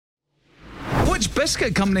Which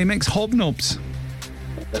biscuit company makes hobnobs?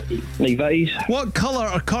 McVitie's. What colour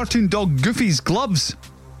are cartoon dog Goofy's gloves?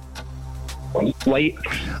 White.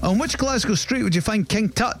 On which Glasgow street would you find King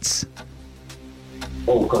Tut's?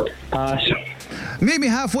 Oh, God. Pass. Meet me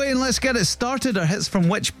halfway and let's get it started are hits from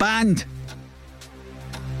which band?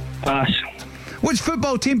 Pass. Which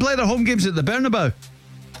football team play their home games at the Bernabeu?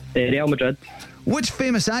 Real Madrid. Which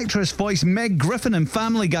famous actress voiced Meg Griffin in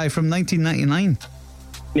Family Guy from 1999?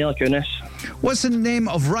 Mila Kunis. What's the name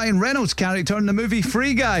of Ryan Reynolds' character in the movie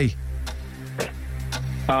Free Guy?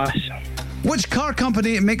 Pass. Which car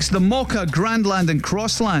company makes the Mocha, Grandland and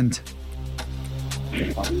Crossland?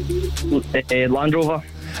 Land Rover.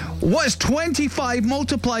 What's 25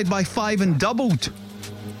 multiplied by 5 and doubled?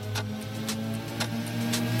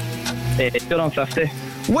 250.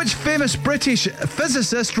 Which famous British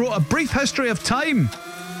physicist wrote A Brief History of Time?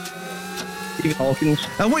 Stephen Hawking.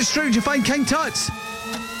 And which street did you find King Tut's?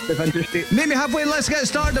 Defender Street. Meet me halfway and let's get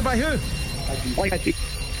started by who? Like I see.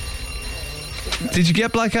 Did you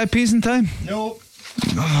get Black Eyed Peas in time? No.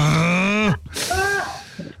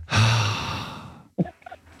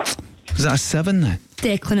 Is that a 7 then?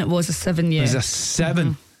 Declan, it was a 7, yeah. It was a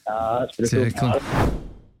 7. That's pretty cool. Declan.